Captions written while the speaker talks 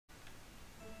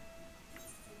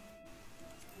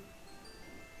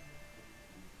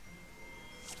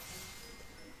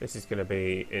This is going to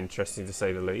be interesting to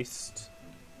say the least.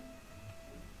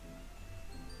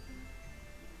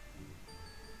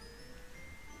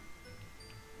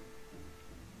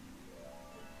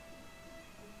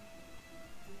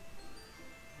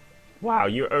 Wow,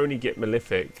 you only get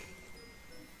Malefic.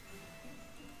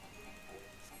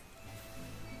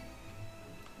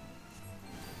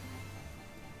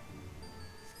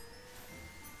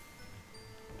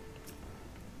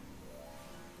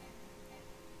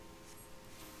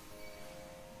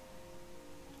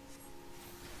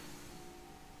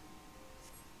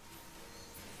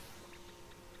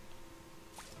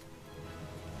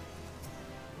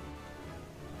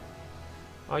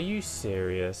 Are you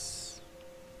serious?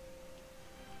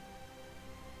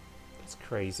 That's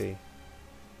crazy.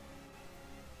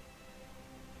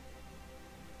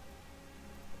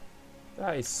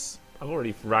 That is... I've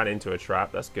already ran into a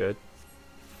trap. That's good.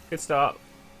 Good start.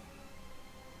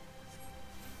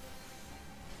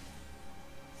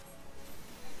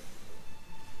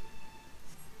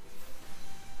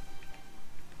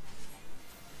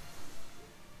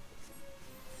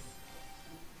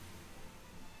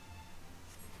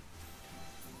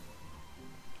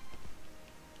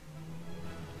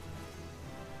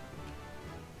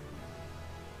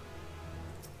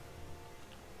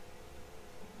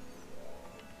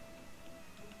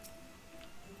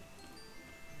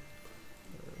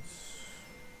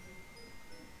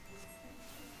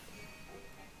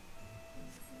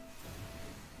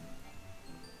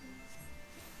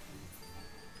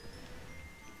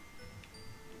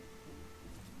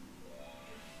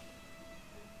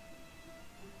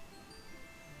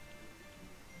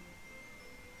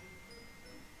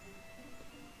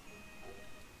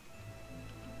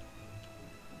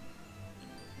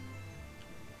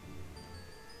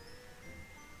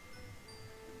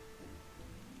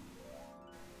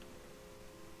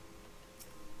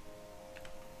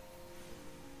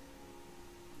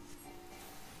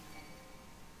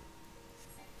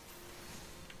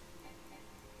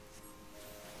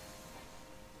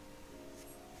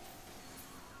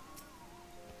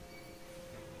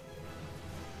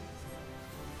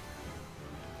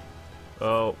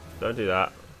 Oh, don't do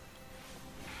that.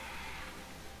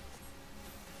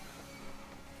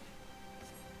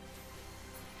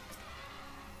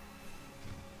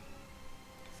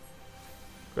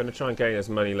 I'm going to try and gain as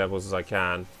many levels as I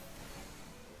can.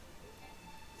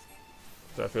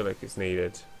 So I feel like it's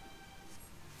needed.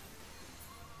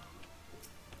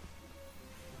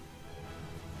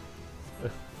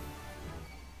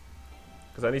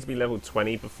 Because I need to be level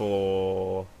 20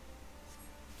 before...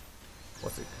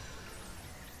 What's it?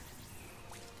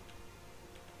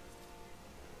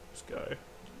 Let's go.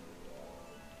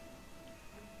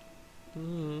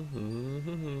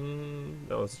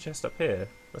 Oh, there's a chest up here.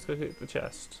 Let's go get the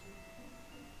chest.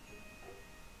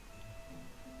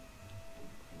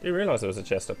 Didn't realise there was a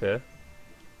chest up here.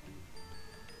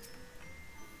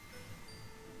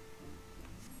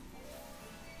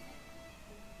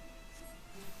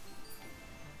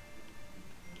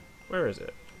 Where is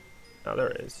it? Oh, there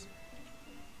it is.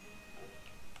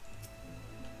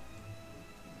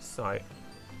 Sight.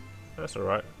 That's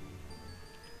alright.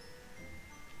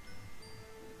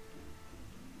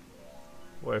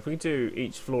 Well, if we do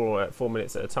each floor at 4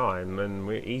 minutes at a time, then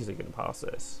we're easily going to pass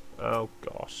this. Oh,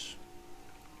 gosh.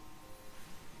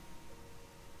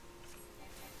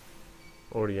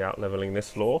 Already out leveling this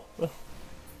floor.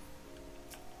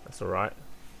 That's alright.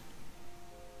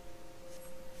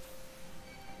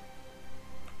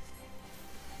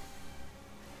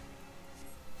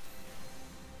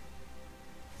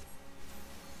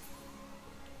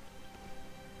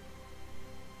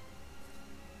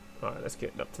 Alright, let's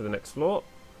get up to the next floor.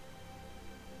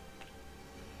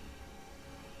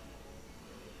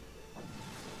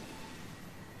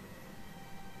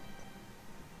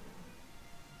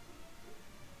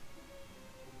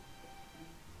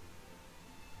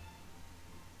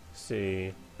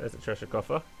 See, there's the treasure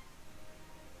coffer.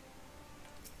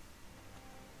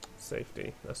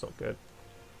 Safety, that's not good.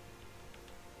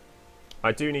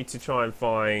 I do need to try and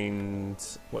find,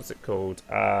 what's it called?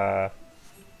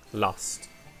 Lust.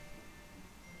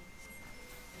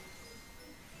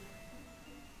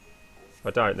 If I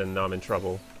don't, then I'm in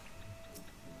trouble.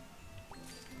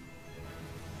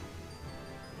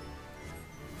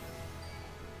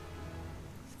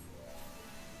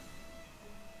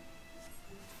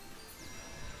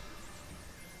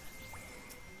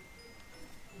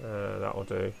 That'll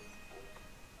do.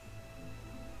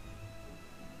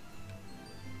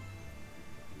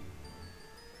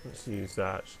 Let's use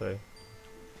that actually.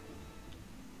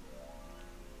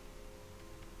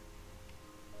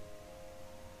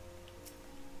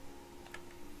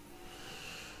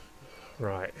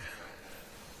 Right.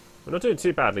 We're not doing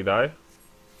too badly though.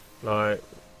 Like,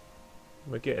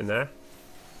 we're getting there.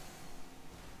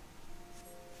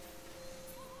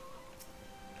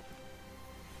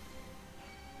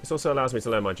 This also allows me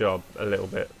to learn my job a little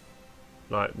bit.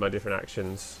 Like, my different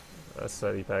actions at a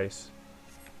steady pace.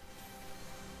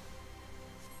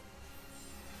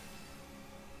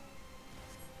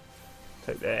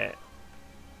 Take that.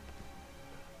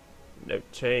 No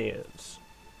chance.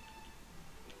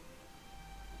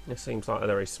 This seems like a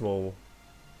very small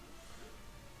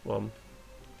one.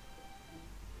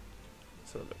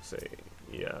 So let's see.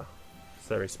 Yeah, it's a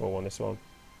very small one, this one.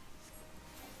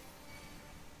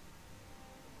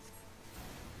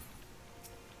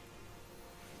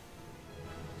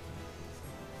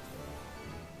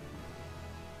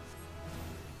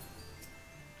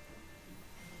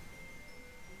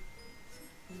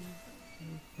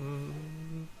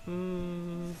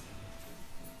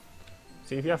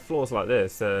 See, if you have floors like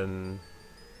this, then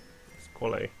it's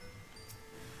quality.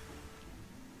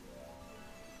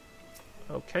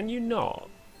 Oh, can you not?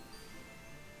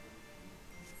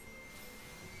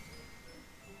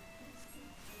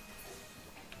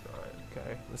 Right,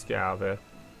 okay, let's get out of here.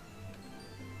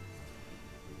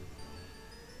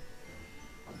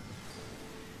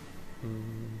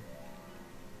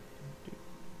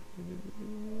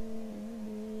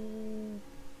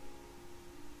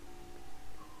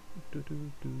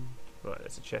 Right,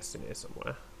 there's a chest in here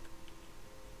somewhere.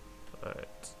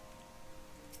 Right.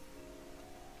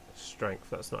 Strength,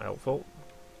 that's not helpful.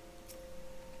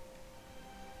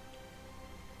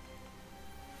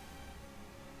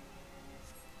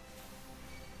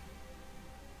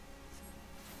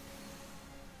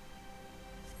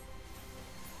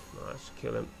 Nice,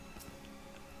 kill him.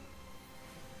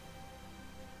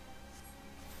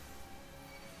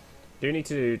 Do need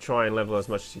to try and level as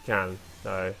much as you can,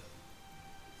 though.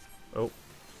 Oh,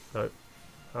 no.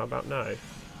 How about no?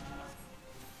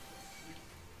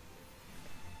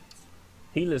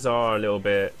 Healers are a little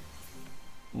bit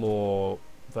more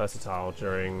versatile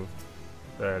during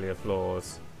the earlier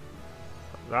floors.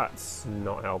 That's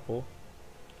not helpful.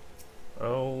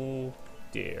 Oh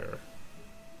dear.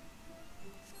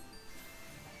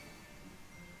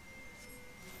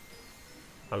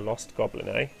 A lost goblin,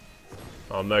 eh?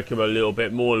 I'll make him a little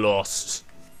bit more lost.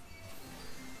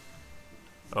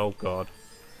 Oh god.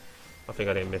 I think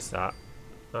I didn't miss that.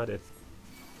 I did.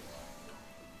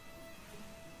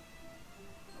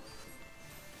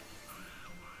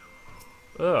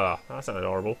 Ugh, that sounded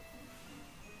horrible.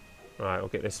 Right, we'll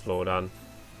get this floor done.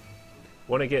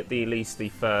 Want to get at least the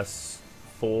first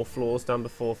 4 floors done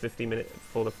before 10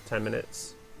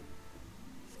 minutes.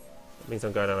 That means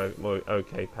I'm going at a more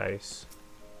okay pace.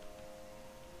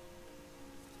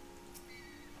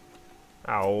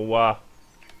 Ow!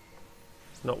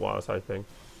 It's not what I was hoping.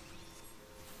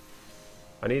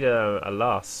 I need a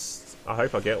lust. I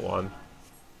hope I get one.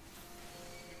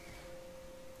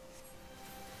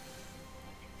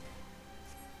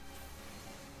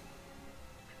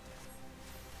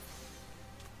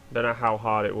 Don't know how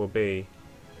hard it will be.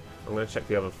 I'm going to check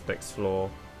the other next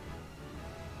floor.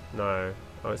 No.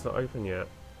 Oh, it's not open yet.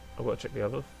 I've got to check the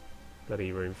other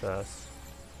bloody room first.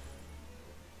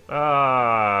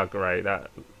 Ah, great. That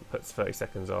puts 30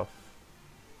 seconds off.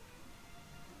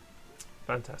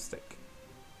 Fantastic.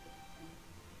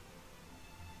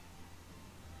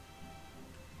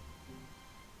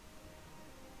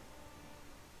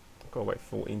 I've got to wait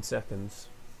 14 seconds.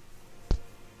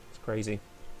 It's crazy.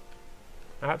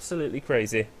 Absolutely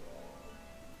crazy.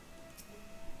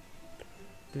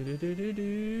 There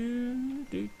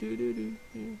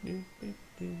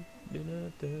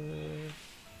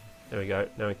we go.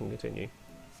 Now we can continue.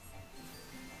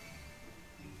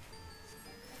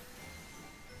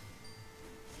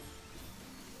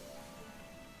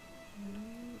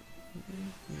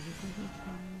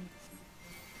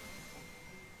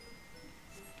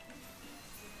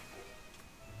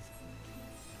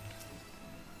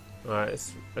 Right,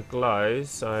 it's a glow,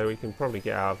 so we can probably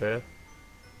get out of here.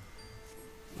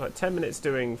 Like 10 minutes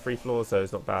doing 3 floors though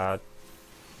is not bad.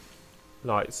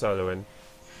 Like soloing.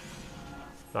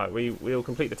 Like we'll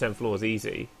complete the 10 floors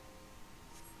easy.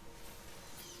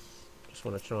 Just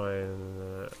want to try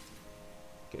and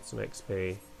get some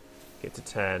XP. Get to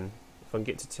 10. If I can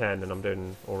get to 10 then I'm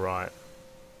doing alright.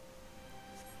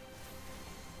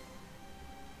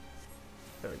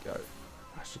 There we go.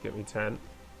 That should get me 10.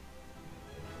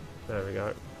 There we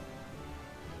go.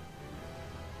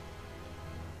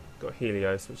 Got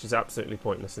Helios, which is absolutely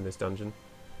pointless in this dungeon.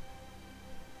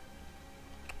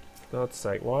 For God's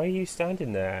sake, why are you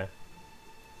standing there?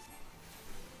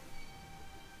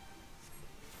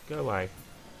 Go away.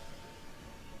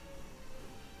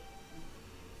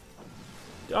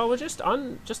 Oh, we're just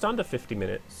under 50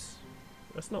 minutes.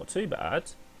 That's not too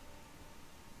bad.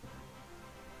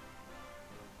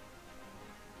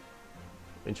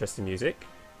 Interesting music.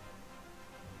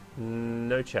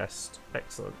 No chest.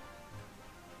 Excellent.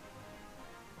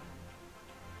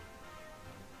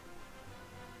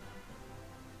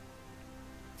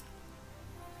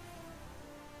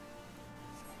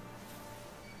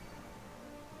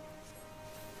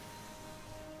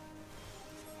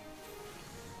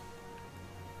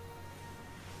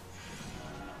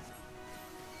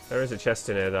 There is a chest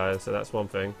in here though, so that's one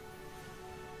thing.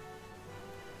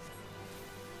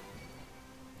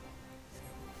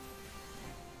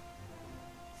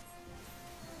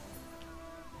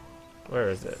 Where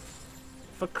is it?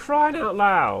 For crying out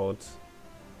loud!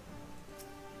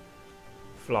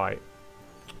 Flight.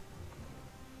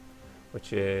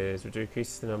 Which is, which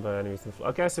increases the number of enemies in the flight.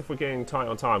 I guess if we're getting tight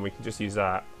on time, we can just use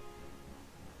that.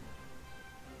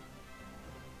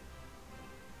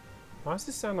 Why does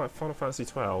this sound like Final Fantasy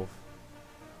 12?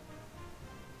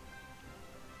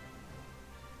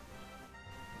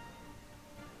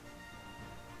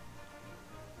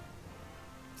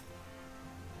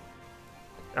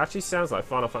 It actually sounds like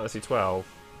Final Fantasy 12.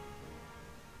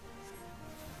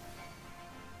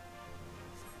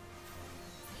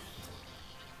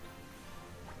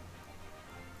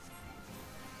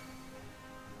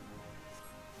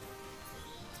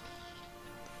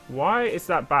 Why is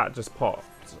that bat just popped?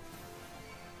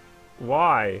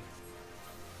 Why?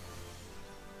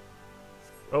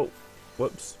 Oh,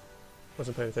 whoops.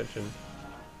 Wasn't paying attention.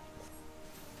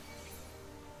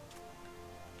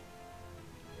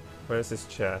 Where's this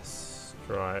chest?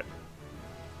 Right.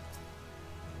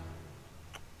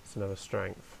 It's another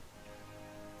strength.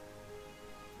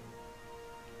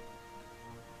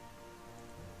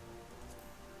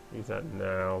 Use that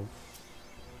now.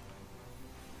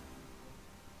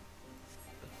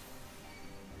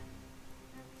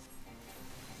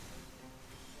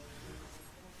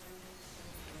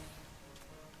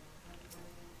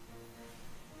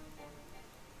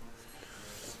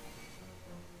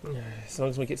 As long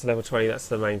as we get to level 20, that's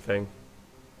the main thing.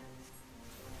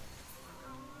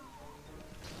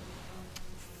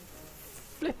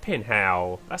 Flipping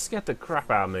hell! That scared the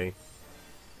crap out of me.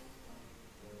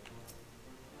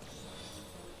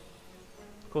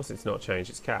 Of course it's not changed,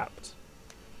 it's capped.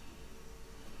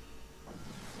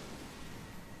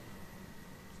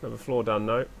 Another floor done,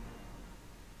 no.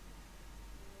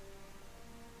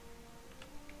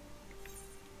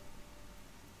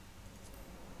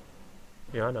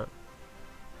 Yeah, I know.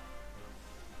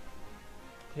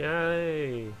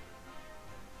 Yay!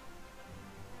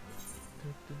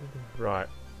 Right.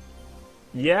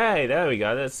 Yay! There we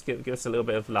go. Let's give us a little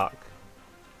bit of luck.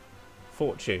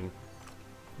 Fortune.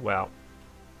 Well.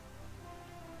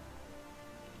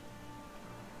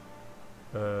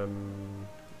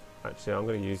 Actually, I'm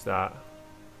going to use that.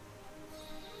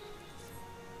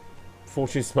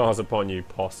 Fortune smiles upon you,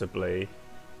 possibly.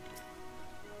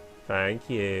 Thank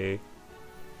you.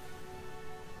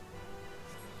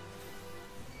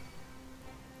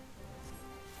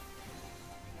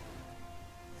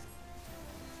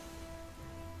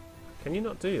 Can you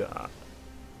not do that?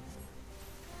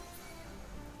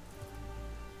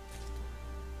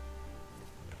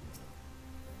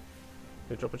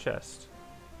 Did I drop a chest?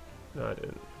 No, I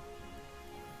didn't.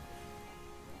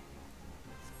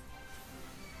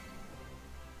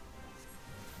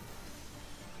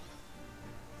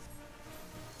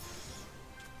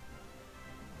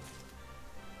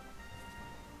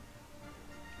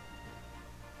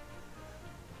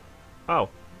 Oh,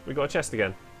 we got a chest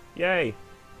again. Yay!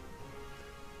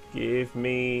 Give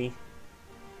me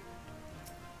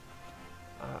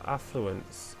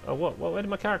affluence. Oh, what? Where did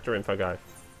my character info go?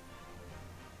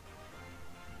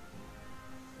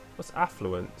 What's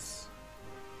affluence?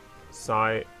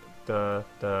 Sight.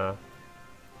 We'll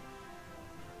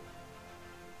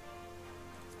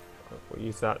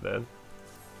use that then.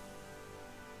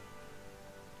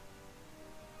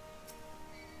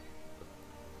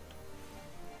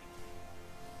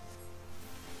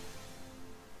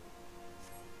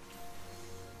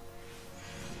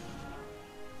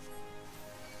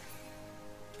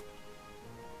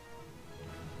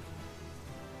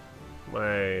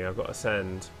 Hey, I've got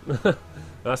Ascend.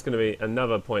 That's going to be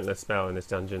another pointless spell in this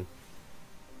dungeon.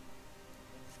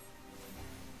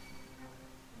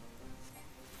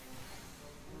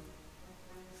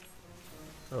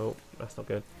 Oh, that's not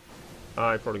good.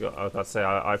 I probably got... I was about to say,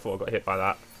 I thought I got hit by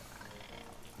that.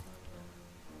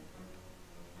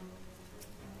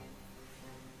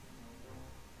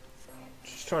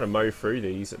 Just trying to mow through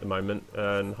these at the moment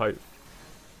and hope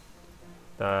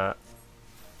that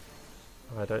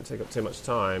I don't take up too much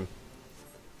time.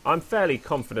 I'm fairly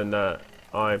confident that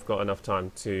I've got enough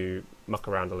time to muck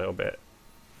around a little bit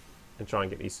and try and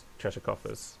get these treasure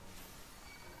coffers.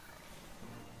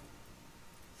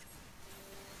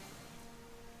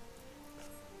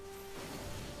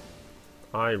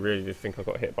 I really did think I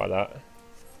got hit by that.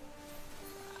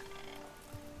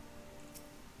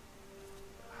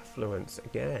 Affluence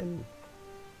again.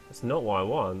 That's not what I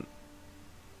want.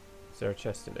 Is there a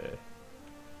chest in here?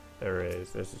 There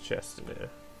is. There's a chest in here.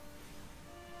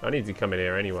 I need to come in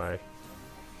here anyway.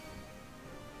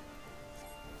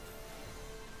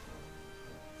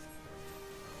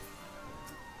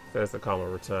 There's the karma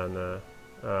return there.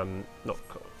 Not.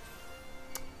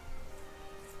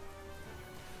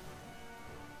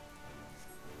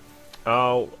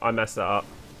 Oh, I messed that up.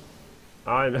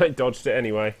 I dodged it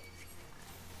anyway.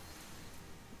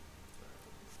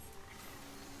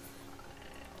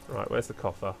 Right, where's the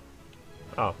coffer?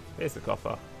 Oh, here's the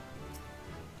coffer.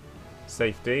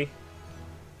 Safety.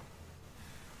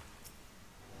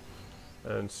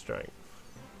 And strength.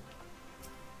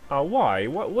 Oh, why?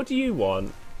 What do you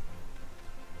want?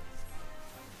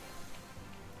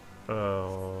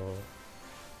 Oh.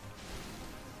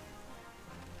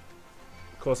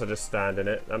 Of course I just stand in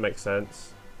it. That makes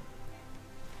sense.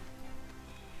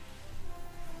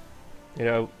 You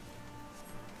know,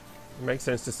 it makes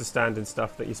sense just to stand in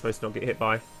stuff that you're supposed to not get hit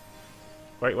by.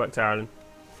 Great work, Taryn.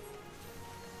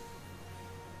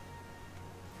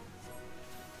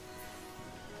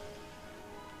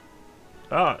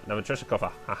 Ah, another treasure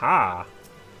coffer. Haha.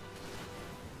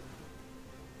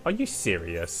 Are you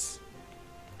serious?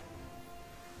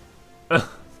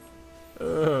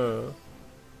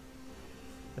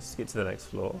 Let's get to the next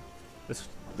floor.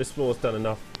 This floor's done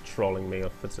enough trolling me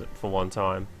for one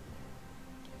time.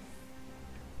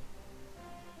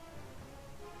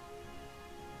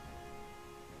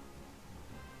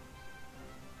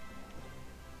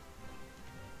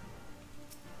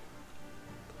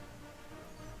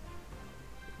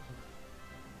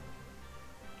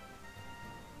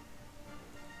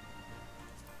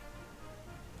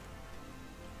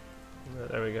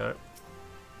 There we go.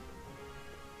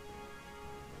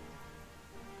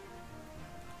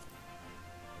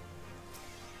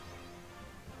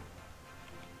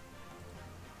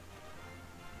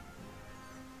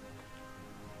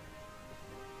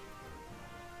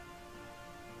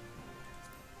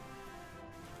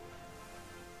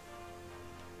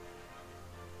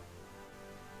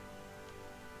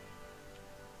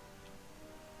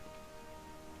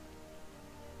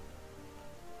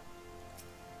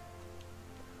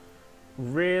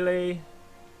 Really?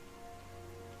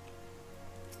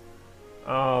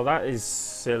 Oh, that is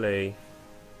silly.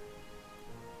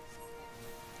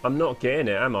 I'm not getting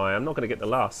it, am I? I'm not going to get the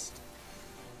lust.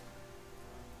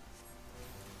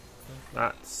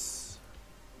 That's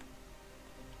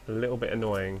a little bit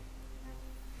annoying.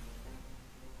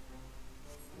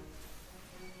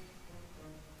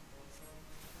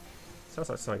 Sounds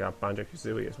like something out of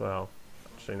Banjo-Kazooie as well.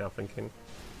 Actually, now thinking.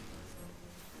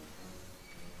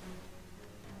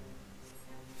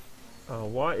 Oh,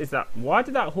 why is that? Why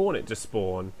did that hornet just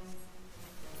spawn?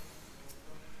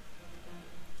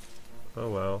 Oh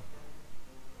well.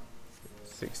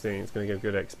 16 is going to give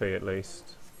good XP at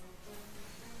least.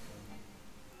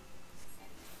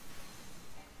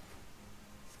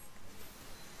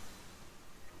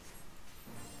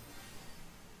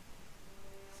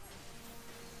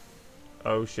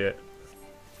 Oh shit.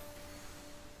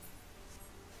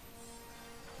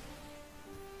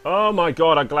 Oh my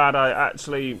god, I'm glad I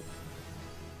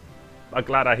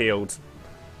healed.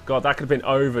 God, that could have been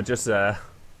over just there.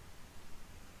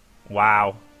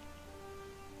 Wow.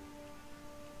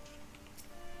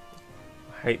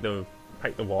 I hate the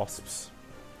wasps.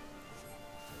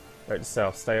 Note to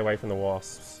self, stay away from the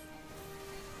wasps.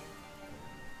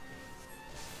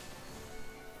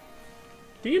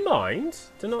 Do you mind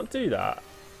to not do that?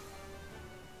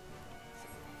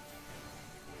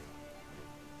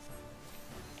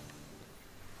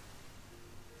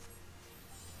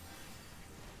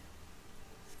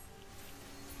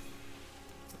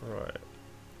 Right.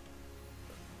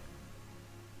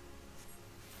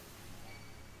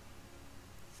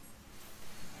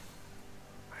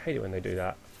 I hate it when they do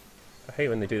that. I hate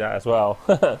when they do that as well.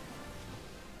 Right,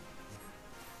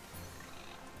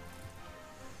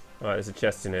 there's a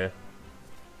chest in here.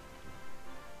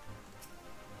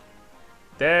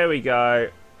 There we go.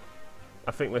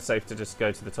 I think we're safe to just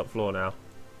go to the top floor now.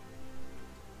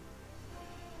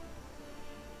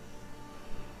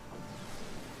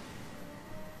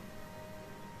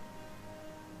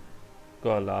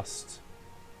 Got a lust.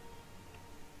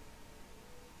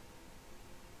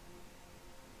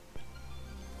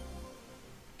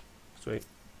 Sweet.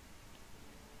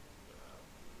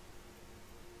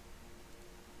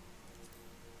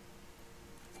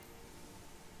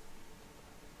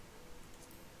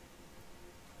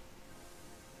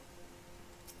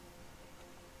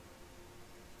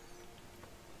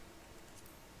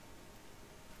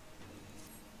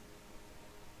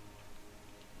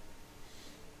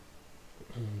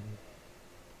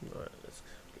 Right, let's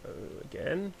go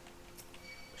again.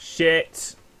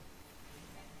 Shit!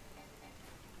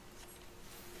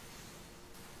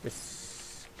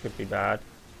 This could be bad.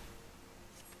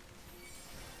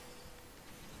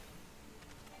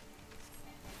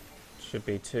 Should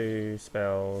be 2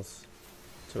 spells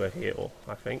to a heal,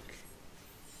 I think.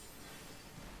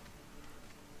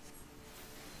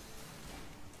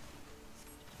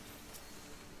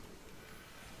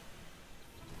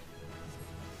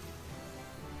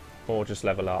 Or just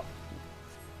level up.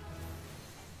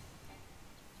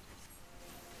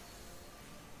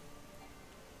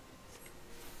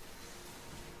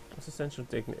 What's essential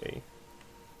dignity?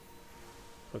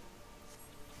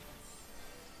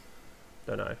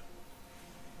 Don't know.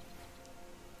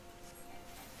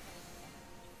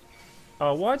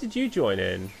 Oh, why did you join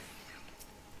in?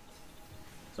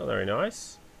 It's not very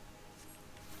nice.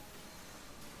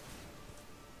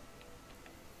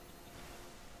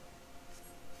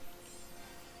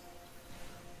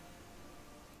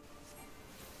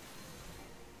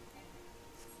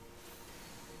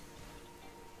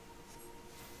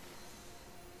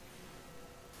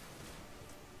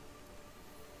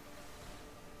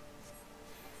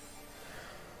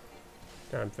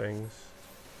 Damn things.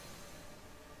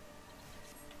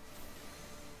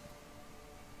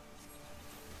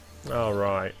 Oh,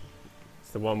 right.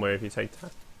 It's the one where if you take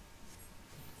tap.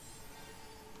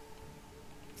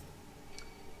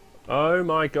 Oh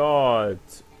my god.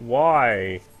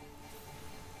 Why?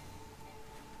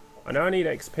 I know I need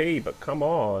XP, but come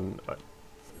on.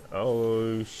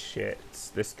 Oh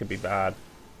shit. This could be bad.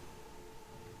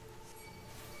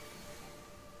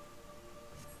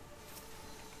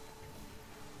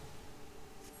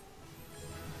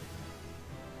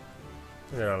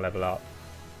 And then I'll level up.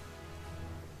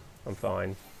 I'm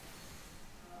fine.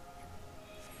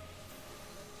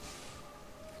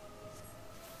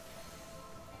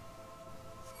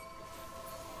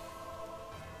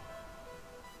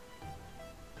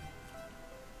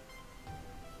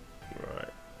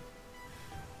 Right.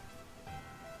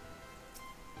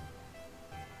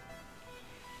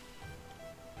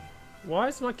 Why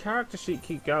does my character sheet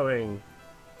keep going?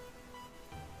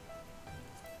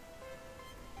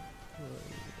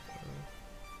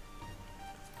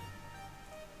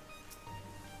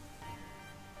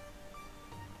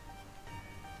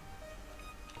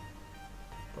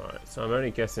 Right, so I'm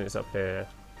only guessing it's up here.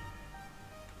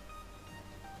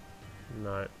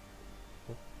 No.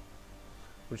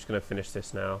 We're just going to finish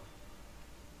this now.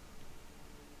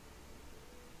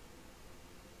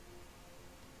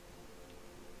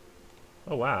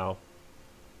 Oh wow.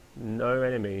 No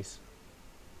enemies.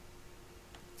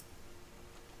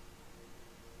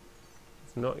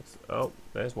 It's not... oh,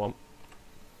 there's one.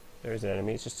 There is an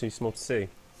enemy, it's just too small to see.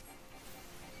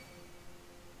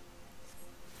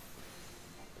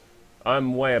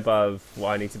 I'm way above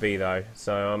what I need to be though,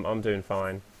 so I'm doing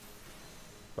fine.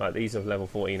 Like, these are level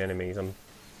 14 enemies, I'm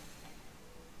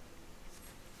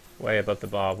way above the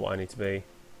bar of what I need to be.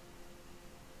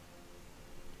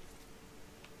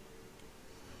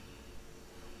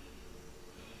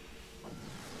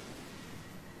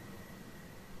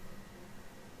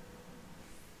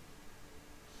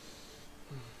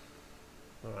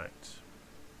 Right.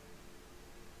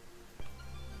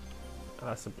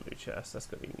 That's a blue chest, that's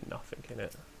got to be nothing in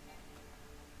it.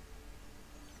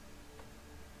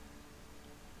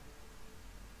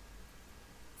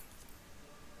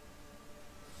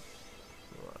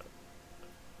 Right.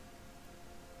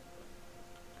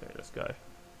 Okay, let's go.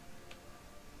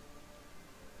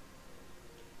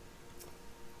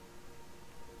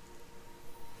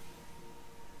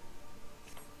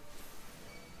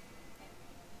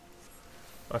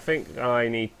 I think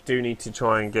I do need to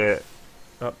try and get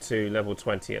up to level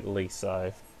 20 at least,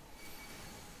 so...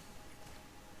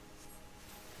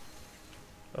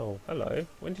 oh, hello.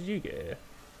 When did you get here?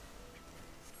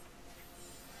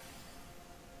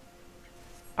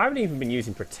 I haven't even been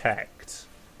using Protect.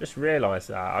 Just realised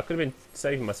that. I could have been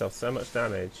saving myself so much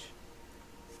damage.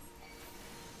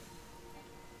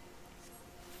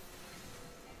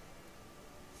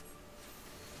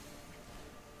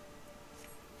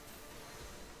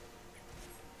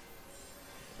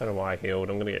 I don't know why I healed.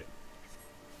 I'm going to get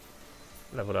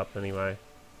leveled up anyway.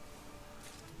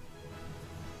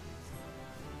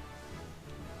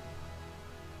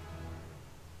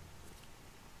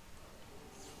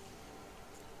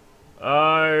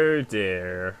 Oh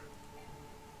dear.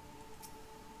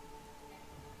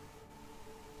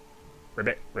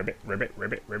 Ribbit, ribbit, ribbit,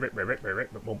 ribbit, ribbit, ribbit, ribbit.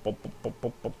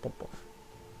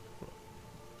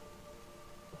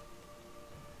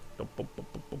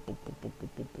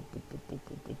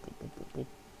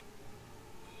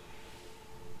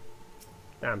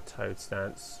 Damn toad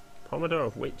stance. Pomodoro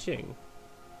of Witching.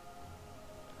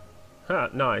 Ha,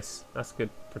 nice. That's good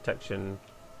protection.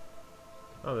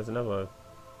 Oh, there's another one.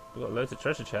 We've got loads of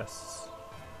treasure chests.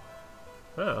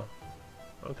 Oh,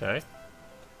 okay.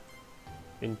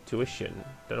 Intuition.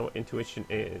 Don't know what intuition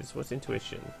is. What's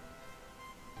intuition?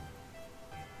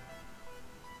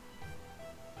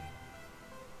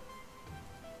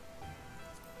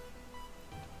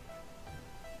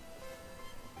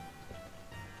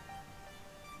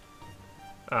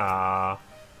 Ah.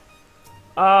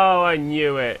 Oh, I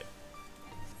knew it.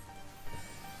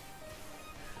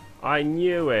 I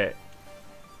knew it.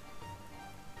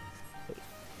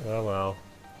 Oh well.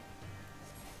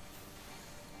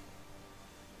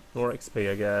 More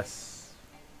XP, I guess.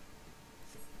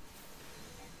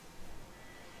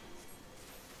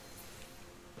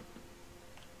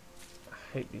 I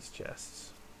hate these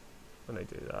chests when they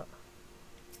do that.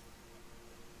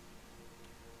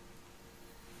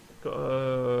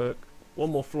 Got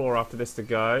one more floor after this to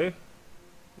go,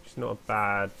 which is not a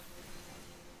bad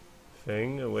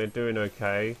thing, and we're doing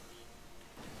okay.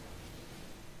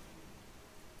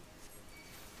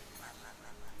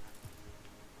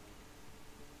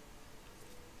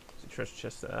 There's a treasure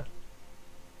chest there.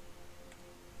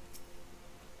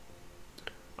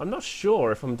 I'm not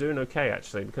sure if I'm doing okay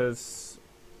actually, because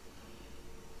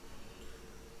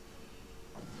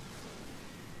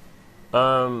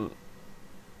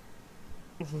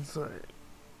sorry.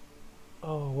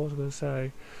 Oh, what was I going to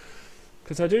say?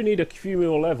 Because I do need a few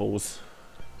more levels.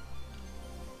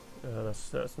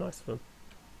 That's nice of them.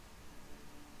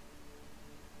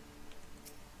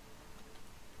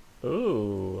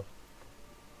 Ooh.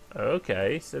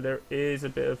 Okay, so there is a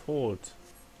bit of horde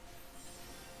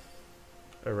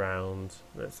around.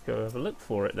 Let's go have a look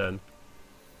for it then.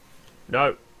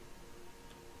 No.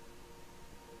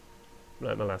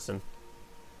 Learned my lesson.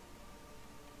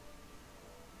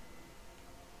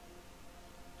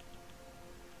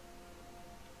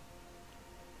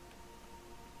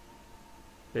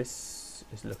 This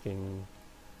is looking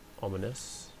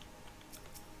ominous.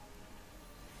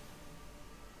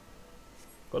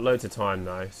 Got loads of time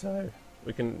though, so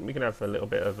we can have a little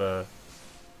bit of a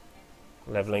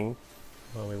leveling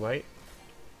while we wait.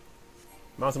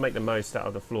 Might as well make the most out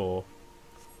of the floor.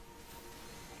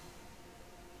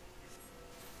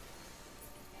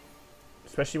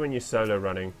 Especially when you're solo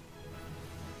running.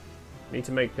 Need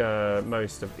to make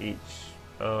most of each.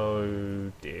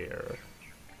 Oh dear.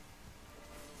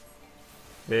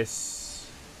 This,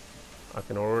 I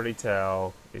can already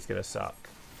tell, is going to suck.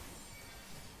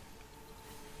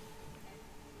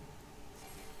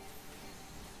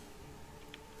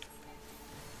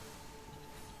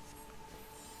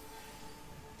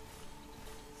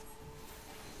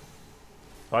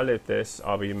 If I live this,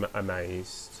 I'll be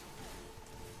amazed.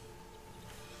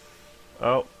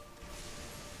 Oh.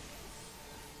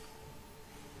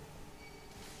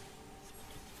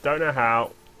 Don't know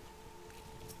how.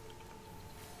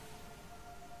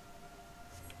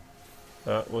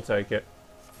 We'll take it.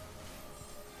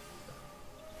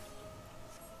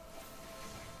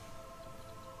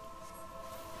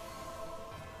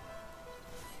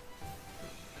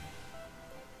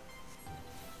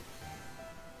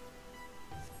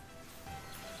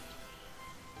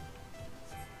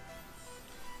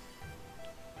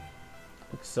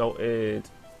 Exalted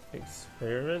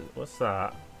experiment? What's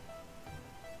that?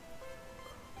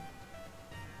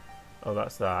 Oh,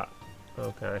 that's that.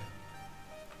 Okay.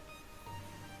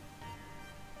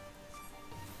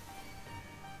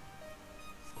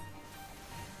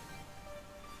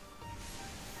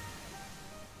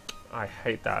 I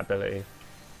hate that ability.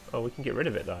 Oh, we can get rid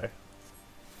of it though.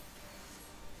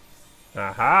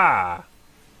 Aha!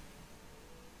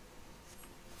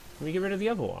 Can we get rid of the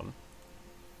other one?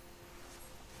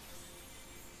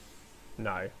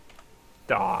 No.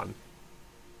 Darn.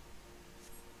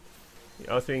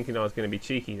 I was thinking I was going to be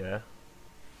cheeky there.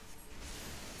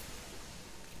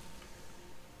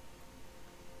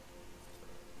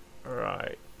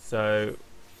 Alright, so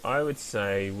I would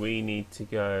say we need to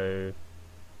go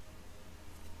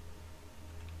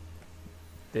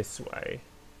this way.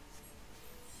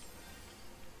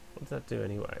 What does that do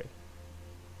anyway?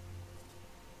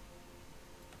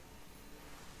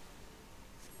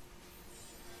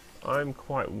 I'm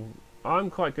quite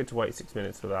good to wait 6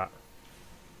 minutes for that.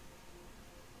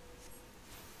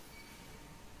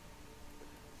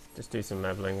 Just do some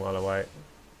leveling while I wait.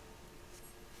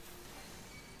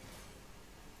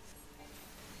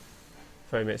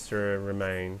 Foamits to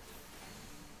remain.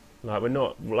 Like, we're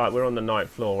not, like, we're on the 9th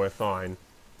floor, we're fine.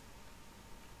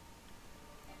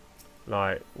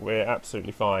 Like, we're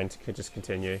absolutely fine to just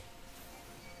continue.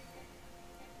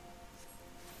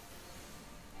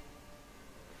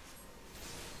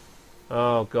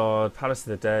 Oh god, Palace of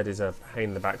the Dead is a pain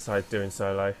in the backside doing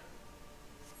solo.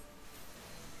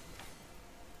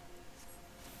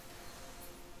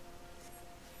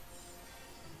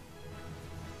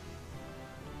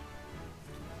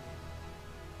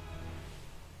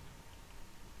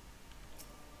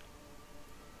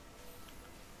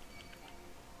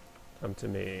 Come to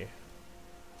me.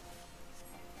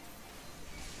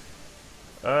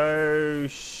 Oh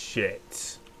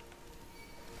shit.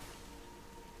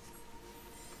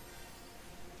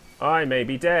 I may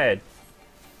be dead.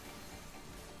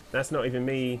 That's not even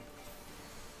me.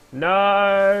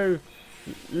 No!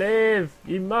 Live!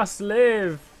 You must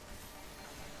live!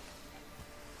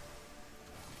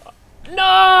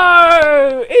 No!